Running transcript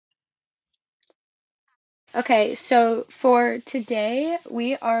Okay, so for today,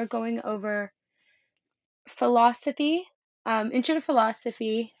 we are going over philosophy, intro to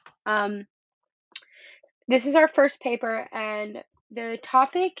philosophy. Um, this is our first paper, and the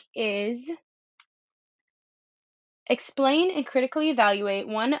topic is explain and critically evaluate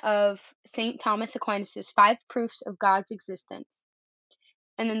one of St. Thomas Aquinas' five proofs of God's existence.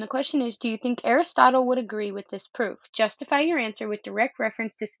 And then the question is, do you think Aristotle would agree with this proof? Justify your answer with direct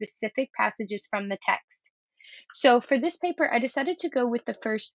reference to specific passages from the text. So for this paper, I decided to go with the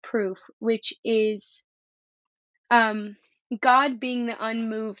first proof, which is um, God being the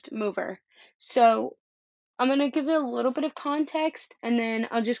unmoved mover. So I'm going to give it a little bit of context and then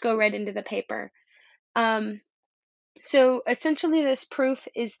I'll just go right into the paper. Um, so essentially, this proof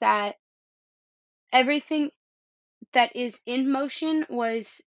is that everything that is in motion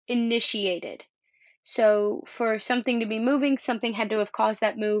was initiated. So for something to be moving, something had to have caused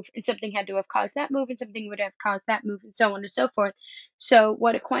that move, and something had to have caused that move, and something would have caused that move, and so on and so forth. So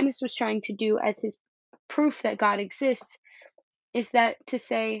what Aquinas was trying to do as his proof that God exists is that to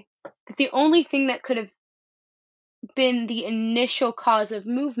say that the only thing that could have been the initial cause of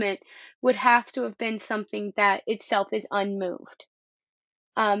movement would have to have been something that itself is unmoved.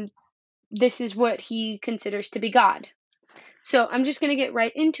 Um, this is what he considers to be God. So I'm just going to get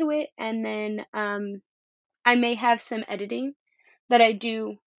right into it, and then I may have some editing that I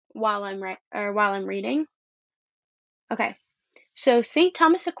do while I'm reading. Okay. So St.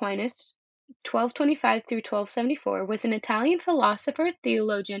 Thomas Aquinas, 1225 through 1274, was an Italian philosopher,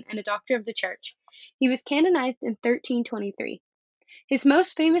 theologian, and a doctor of the church. He was canonized in 1323. His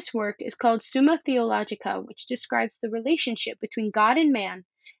most famous work is called Summa Theologica, which describes the relationship between God and man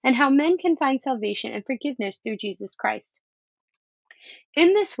and how men can find salvation and forgiveness through Jesus Christ.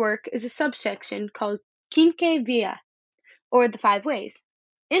 In this work is a subsection called Quinque Via, or the five ways.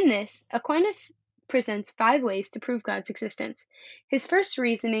 In this, Aquinas presents five ways to prove God's existence. His first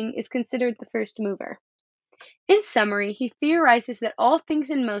reasoning is considered the first mover. In summary, he theorizes that all things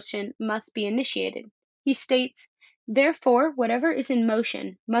in motion must be initiated. He states, therefore, whatever is in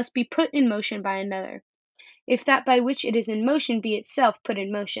motion must be put in motion by another. If that by which it is in motion be itself put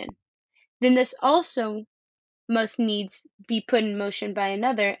in motion, then this also must needs be put in motion by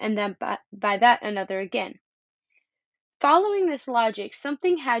another, and then by that another again. Following this logic,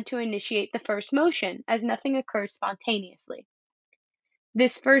 something had to initiate the first motion, as nothing occurs spontaneously.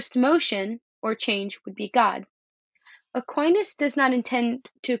 This first motion, or change, would be God. Aquinas does not intend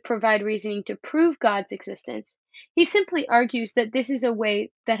to provide reasoning to prove God's existence. He simply argues that this is a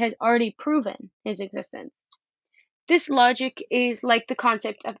way that has already proven his existence. This logic is like the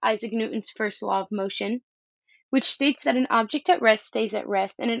concept of Isaac Newton's first law of motion, which states that an object at rest stays at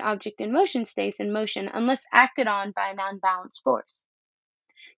rest and an object in motion stays in motion unless acted on by an unbalanced force.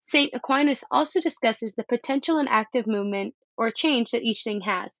 St. Aquinas also discusses the potential and active movement or change that each thing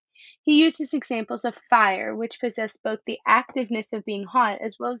has. He uses examples of fire, which possess both the activeness of being hot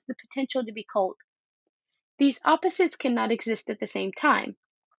as well as the potential to be cold. These opposites cannot exist at the same time.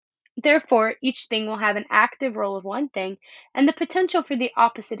 Therefore, each thing will have an active role of one thing and the potential for the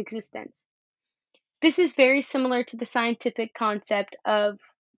opposite existence. This is very similar to the scientific concept of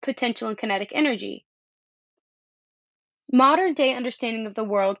potential and kinetic energy. Modern day understanding of the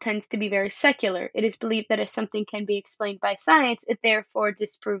world tends to be very secular. It is believed that if something can be explained by science, it therefore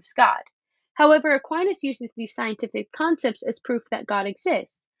disproves God. However, Aquinas uses these scientific concepts as proof that God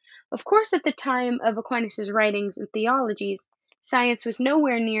exists. Of course, at the time of Aquinas' writings and theologies, science was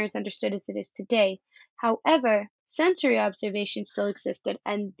nowhere near as understood as it is today. However, sensory observation still existed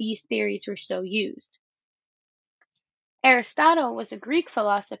and these theories were still used. Aristotle was a Greek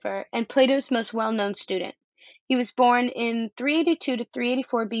philosopher and Plato's most well-known student. He was born in 382 to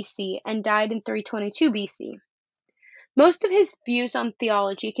 384 BC and died in 322 BC. Most of his views on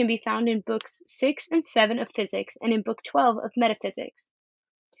theology can be found in books 6 and 7 of physics and in book 12 of metaphysics.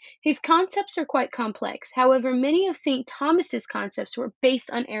 His concepts are quite complex. However, many of St. Thomas's concepts were based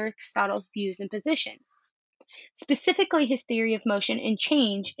on Aristotle's views and positions, specifically his theory of motion and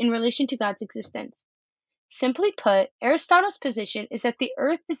change in relation to God's existence. Simply put, Aristotle's position is that the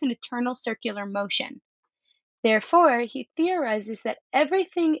earth is an eternal circular motion. Therefore, he theorizes that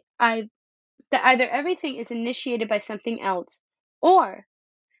that either everything is initiated by something else, or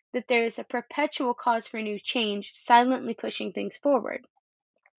that there is a perpetual cause for new change, silently pushing things forward.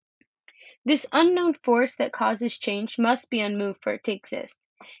 This unknown force that causes change must be unmoved for it to exist.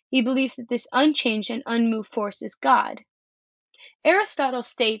 He believes that this unchanged and unmoved force is God. Aristotle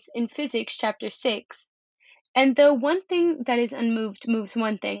states in Physics chapter 6, and though one thing that is unmoved moves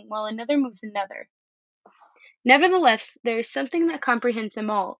one thing, while another moves another, Nevertheless, there is something that comprehends them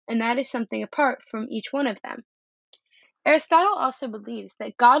all, and that is something apart from each one of them. Aristotle also believes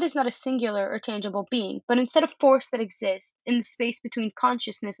that God is not a singular or tangible being, but instead a force that exists in the space between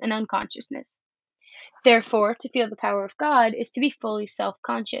consciousness and unconsciousness. Therefore, to feel the power of God is to be fully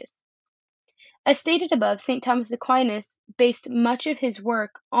self-conscious. As stated above, St. Thomas Aquinas based much of his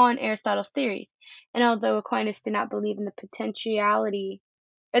work on Aristotle's theories, and although Aquinas did not believe in the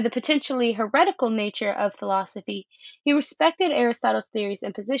potentially heretical nature of philosophy, he respected Aristotle's theories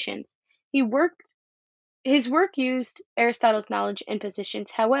and positions. His work used Aristotle's knowledge and positions,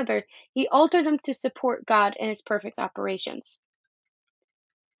 however, he altered them to support God and his perfect operations.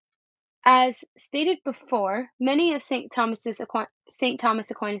 As stated before, many of St. Thomas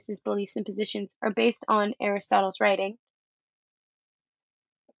Aquinas' beliefs and positions are based on Aristotle's writing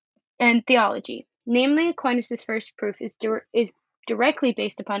and theology. Namely, Aquinas' first proof is directly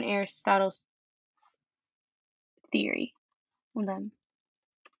based upon Aristotle's theory. Hold on.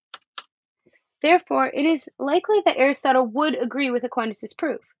 Therefore, it is likely that Aristotle would agree with Aquinas'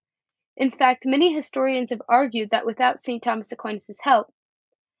 proof. In fact, many historians have argued that without St. Thomas Aquinas' help,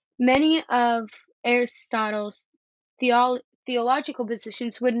 many of Aristotle's theological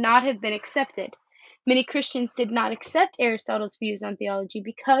positions would not have been accepted. Many Christians did not accept Aristotle's views on theology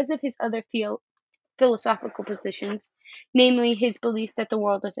because of his other philosophical positions, namely his belief that the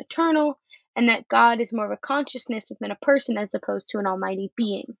world is eternal and that God is more of a consciousness within a person as opposed to an almighty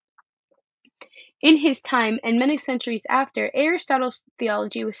being. In his time, and many centuries after, Aristotle's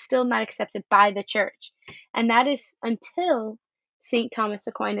theology was still not accepted by the Church, and that is until St. Thomas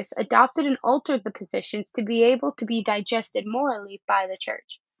Aquinas adopted and altered the positions to be able to be digested morally by the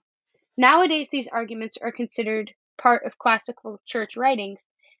Church. Nowadays, these arguments are considered part of classical Church writings,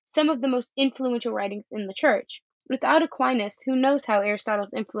 some of the most influential writings in the Church. Without Aquinas, who knows how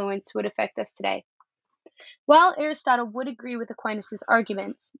Aristotle's influence would affect us today? While Aristotle would agree with Aquinas'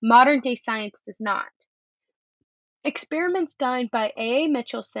 arguments, modern-day science does not. Experiments done by A.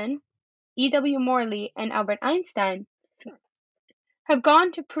 Michelson, E. W. Morley, and Albert Einstein have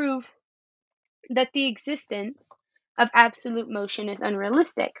gone to prove that the existence of absolute motion is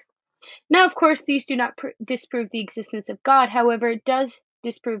unrealistic. Now, of course, these do not disprove the existence of God. However, it does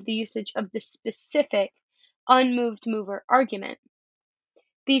disprove the usage of the specific unmoved mover argument.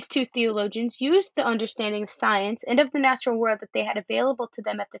 These two theologians used the understanding of science and of the natural world that they had available to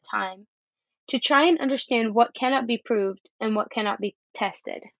them at the time to try and understand what cannot be proved and what cannot be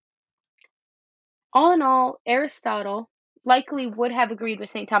tested. All in all, Aristotle likely would have agreed with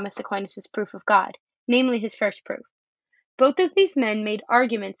St. Thomas Aquinas' proof of God, namely his first proof. Both of these men made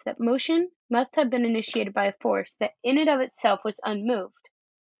arguments that motion must have been initiated by a force that in and of itself was unmoved.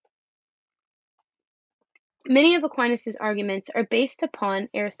 Many of Aquinas' arguments are based upon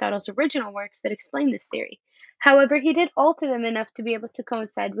Aristotle's original works that explain this theory. However, he did alter them enough to be able to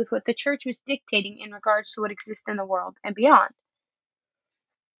coincide with what the Church was dictating in regards to what exists in the world and beyond.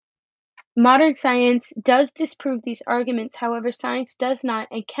 Modern science does disprove these arguments, however, science does not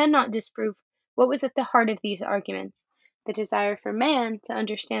and cannot disprove what was at the heart of these arguments: the desire for man to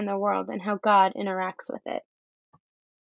understand the world and how God interacts with it.